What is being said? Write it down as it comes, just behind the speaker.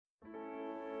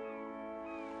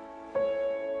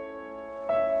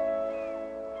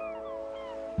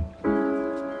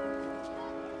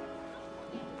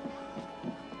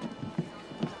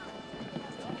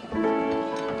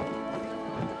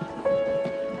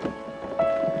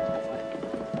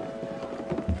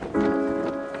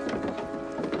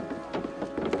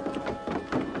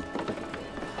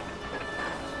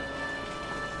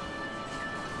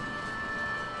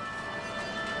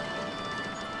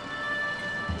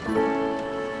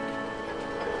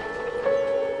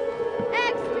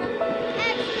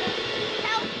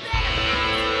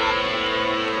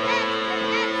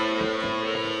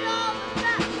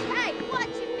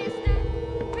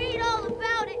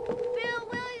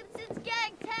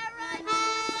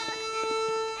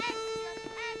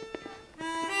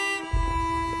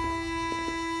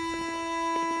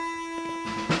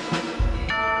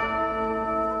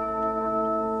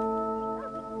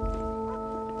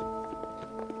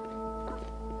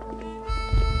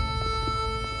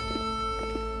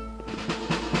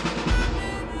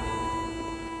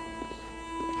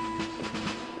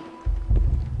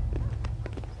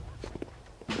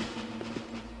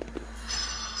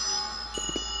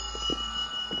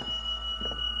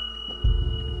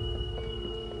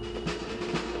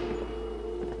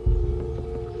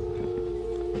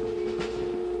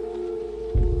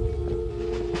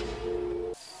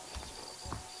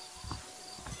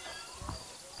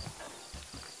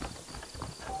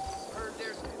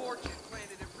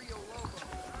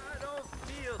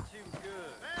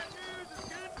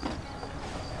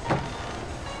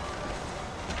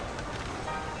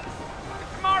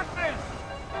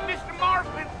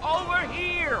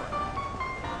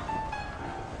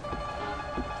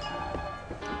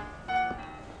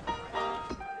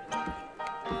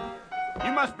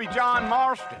must be John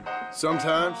Marston.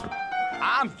 Sometimes.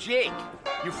 I'm Jake.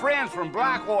 Your friends from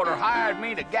Blackwater hired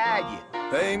me to guide you.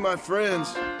 They ain't my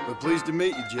friends, but pleased to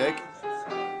meet you, Jake.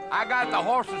 I got the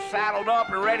horses saddled up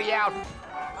and ready out.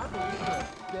 I believe you're a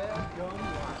dead dumb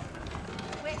liar.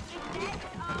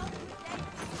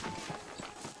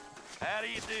 How do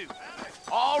you do?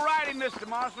 All righty, Mr.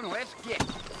 Marston, let's get it.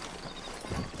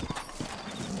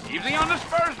 Easy on the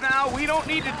spurs now. We don't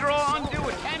need to draw undue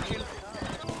attention.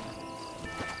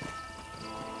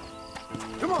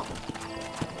 Come on.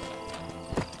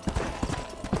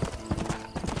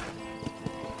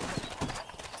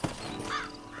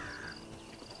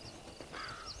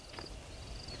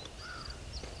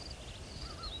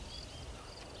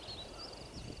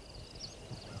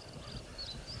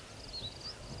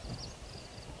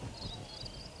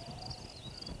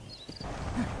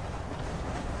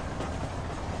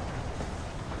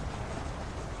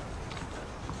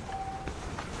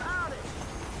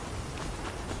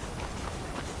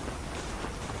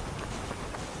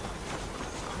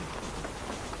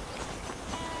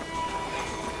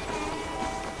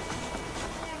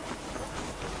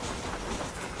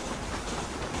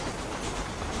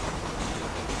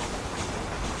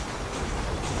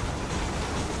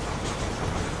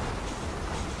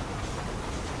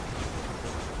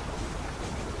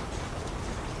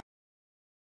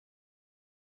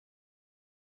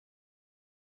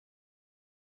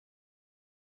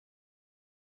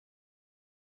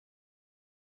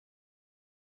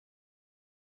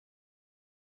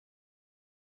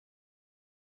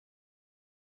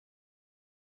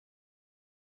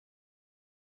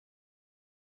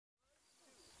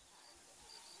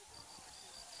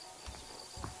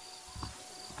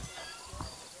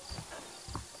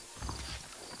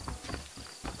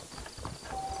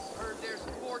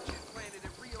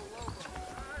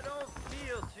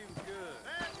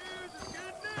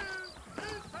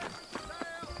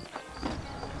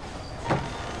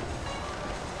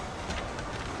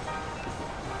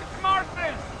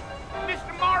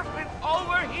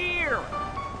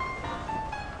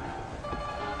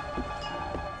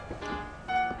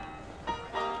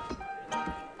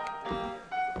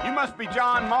 Must be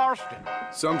John Marston.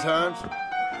 Sometimes.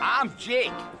 I'm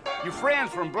Jake. Your friends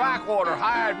from Blackwater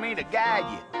hired me to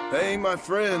guide you. They ain't my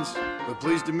friends, but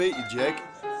pleased to meet you, Jake.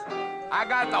 I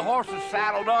got the horses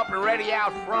saddled up and ready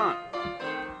out front.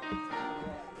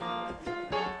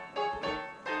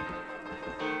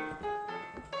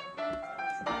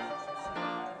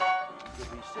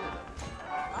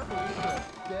 I believe you're a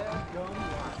dead dumb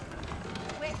liar.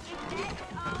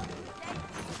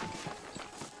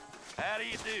 How do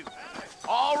you do?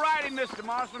 All righty, Mr.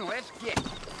 Marston, let's get it.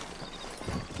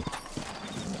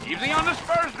 Easy on the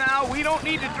spurs now. We don't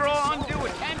need to draw undue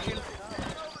attention.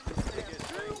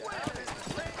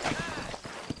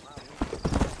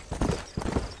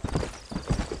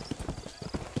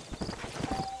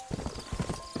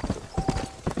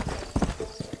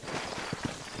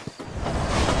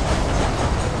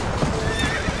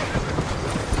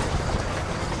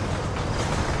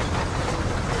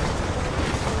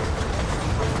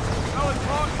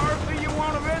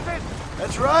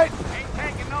 That's right. Ain't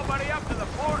taking nobody up to the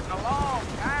fort in a long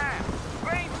time.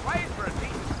 Strange place for a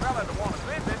decent fella to want to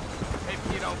visit, if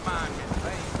you don't mind me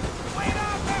saying. Wait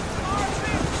up, Mr.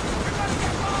 Marston! You're gonna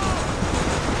get lost!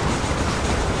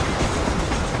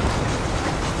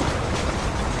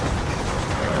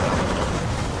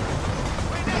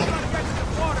 We're never gonna get to the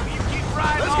fort if you keep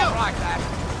riding on like that.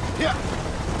 Yeah.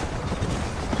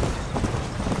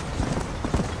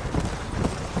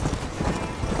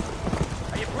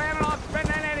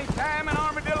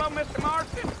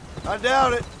 I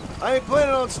doubt it. I ain't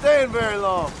planning on staying very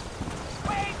long.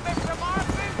 Wait, Mr.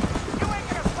 Marston! You ain't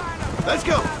gonna find a... Let's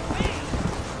go!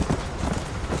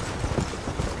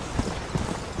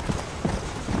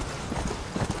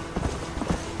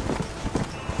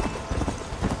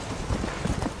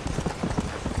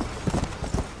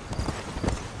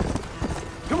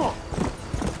 Come on!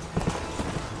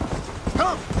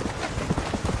 Come!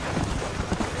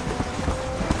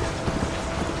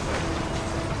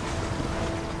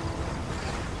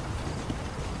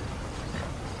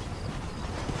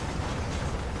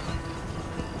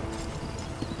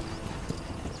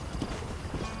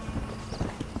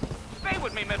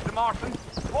 With me, Mr. Marston.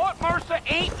 Fort Mercer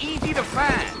ain't easy to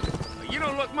find. You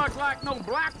don't look much like no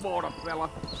Blackwater fella.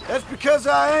 That's because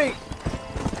I ain't.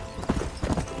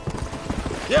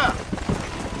 Yeah.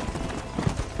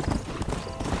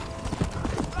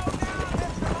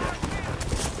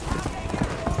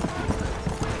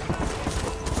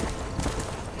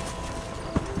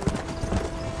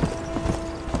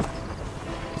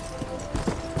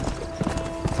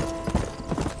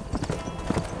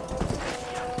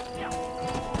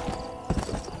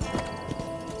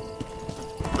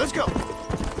 Let's go.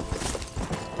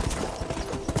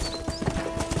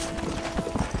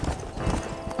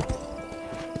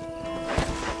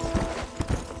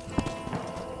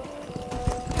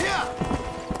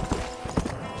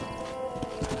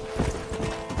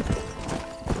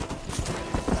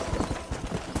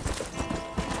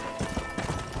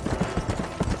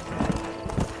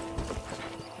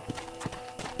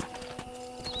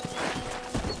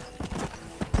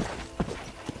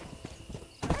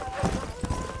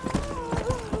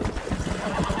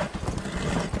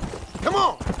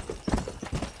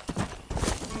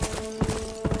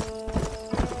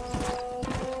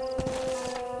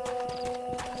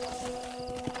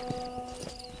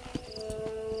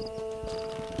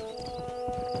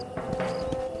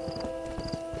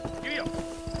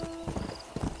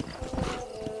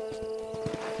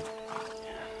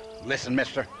 Listen,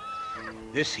 mister,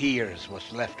 this here is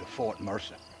what's left of Fort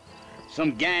Mercer.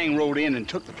 Some gang rode in and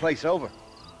took the place over.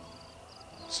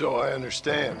 So I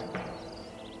understand.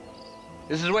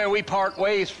 This is where we part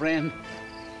ways, friend.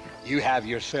 You have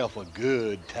yourself a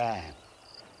good time.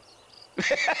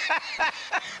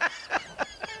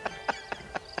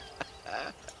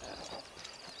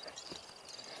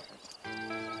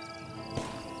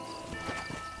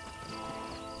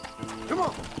 Come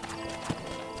on.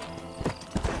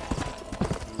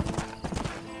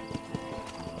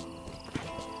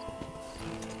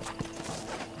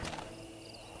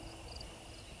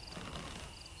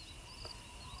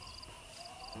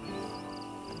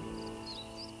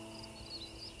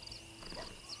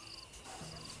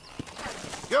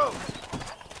 Go!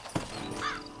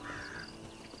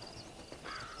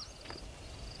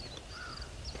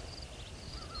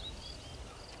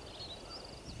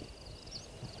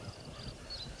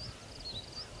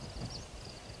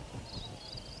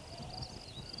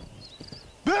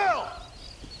 Bill!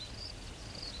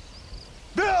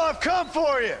 Bill, I've come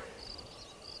for you!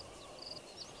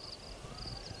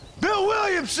 Bill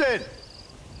Williamson!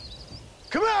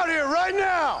 Come out here right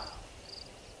now!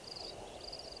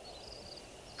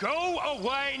 Go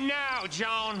away now,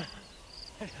 John.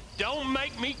 Don't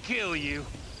make me kill you.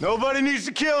 Nobody needs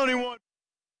to kill anyone.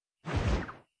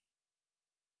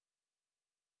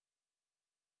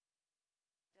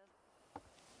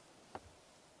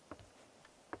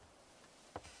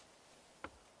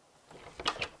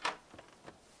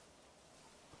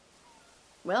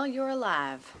 Well, you're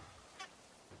alive.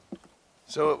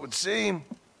 So it would seem.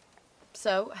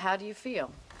 So, how do you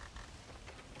feel?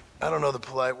 I don't know the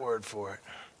polite word for it.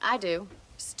 I do.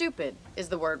 Stupid is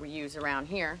the word we use around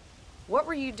here. What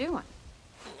were you doing?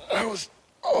 I was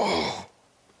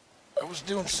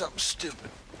doing something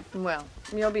stupid. Well,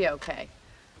 you'll be okay.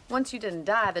 Once you didn't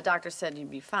die, the doctor said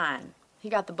you'd be fine. He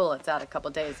got the bullets out a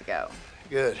couple days ago.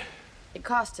 Good. It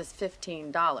cost us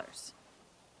 $15.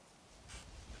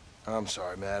 I'm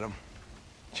sorry, madam.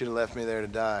 Should have left me there to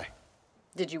die.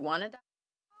 Did you want to die?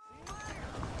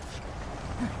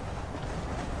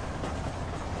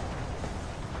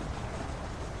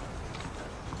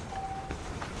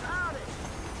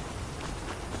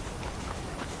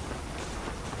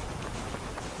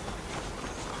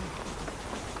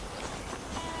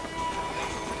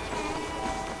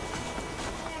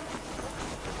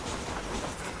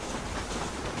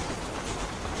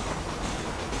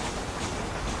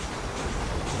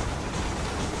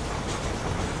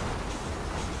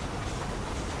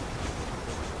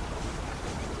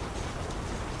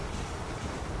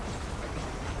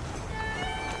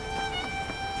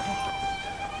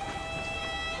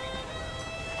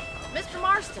 Mr.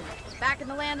 Marston, back in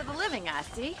the land of the living, I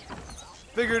see.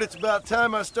 Figured it's about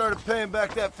time I started paying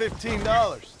back that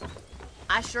 $15.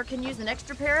 I sure can use an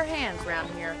extra pair of hands around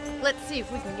here. Let's see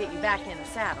if we can get you back in the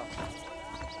saddle.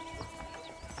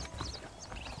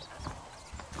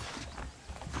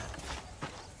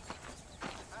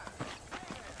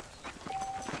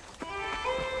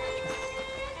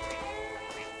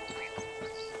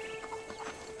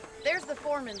 There's the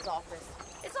foreman's office.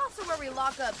 It's also where we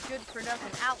lock up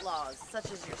good-for-nothing outlaws,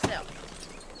 such as yourself.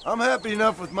 I'm happy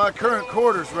enough with my current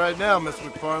quarters right now, Miss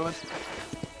McFarland.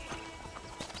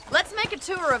 Let's make a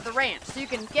tour of the ranch so you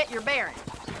can get your bearings.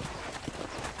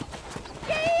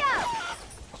 Yeah!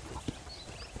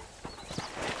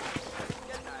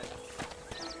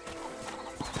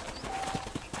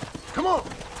 Come on!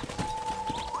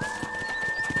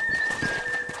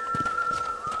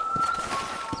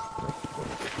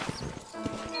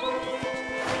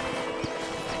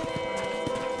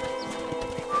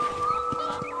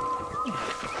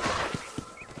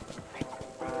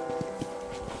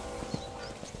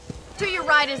 To your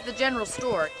right is the general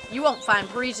store. You won't find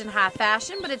Parisian high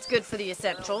fashion, but it's good for the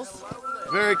essentials.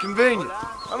 Very convenient.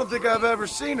 I don't think I've ever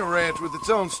seen a ranch with its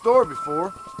own store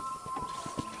before.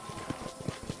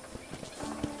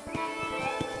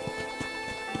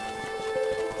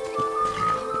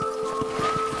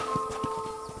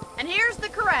 And here's the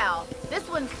corral. This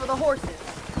one's for the horses.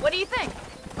 What do you think?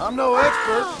 I'm no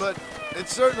expert, but it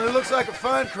certainly looks like a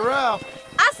fine corral.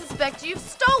 I suspect you've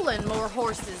stolen more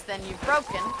horses than you've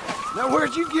broken. Now,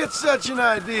 where'd you get such an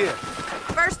idea?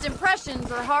 First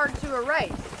impressions are hard to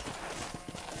erase.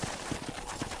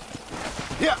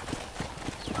 Yeah.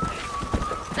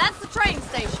 That's the train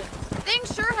station.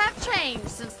 Things sure have changed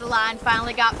since the line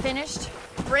finally got finished.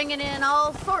 Bringing in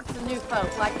all sorts of new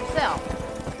folk like yourself.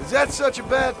 Is that such a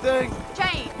bad thing?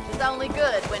 Change is only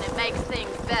good when it makes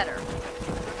things better.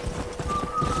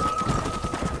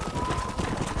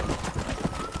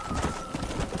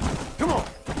 Come on.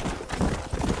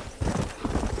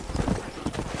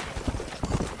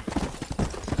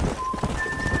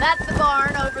 That's the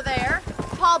barn over there.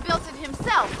 Paul built it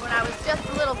himself when I was just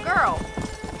a little girl.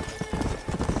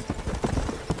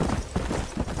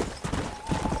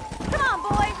 Come on,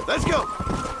 boy. Let's go.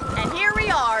 And here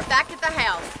we are, back at the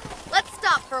house. Let's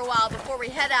stop for a while before we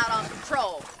head out on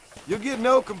patrol. You'll get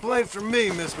no complaints from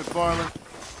me, Miss McFarland.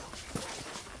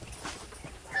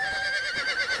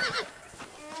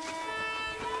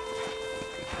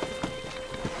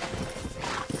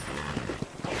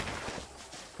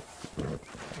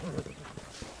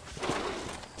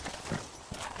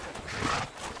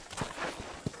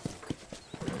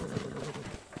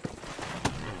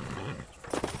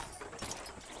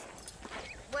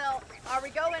 Well, are we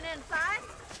going inside?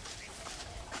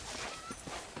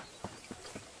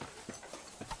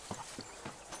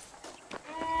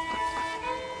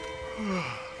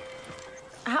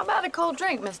 How about a cold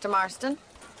drink, Mr. Marston?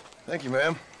 Thank you,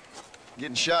 ma'am.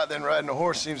 Getting shot, then riding a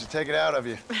horse seems to take it out of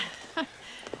you.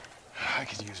 I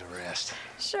could use a rest.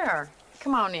 Sure.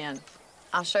 Come on in.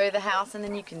 I'll show you the house, and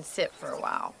then you can sit for a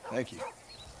while. Thank you.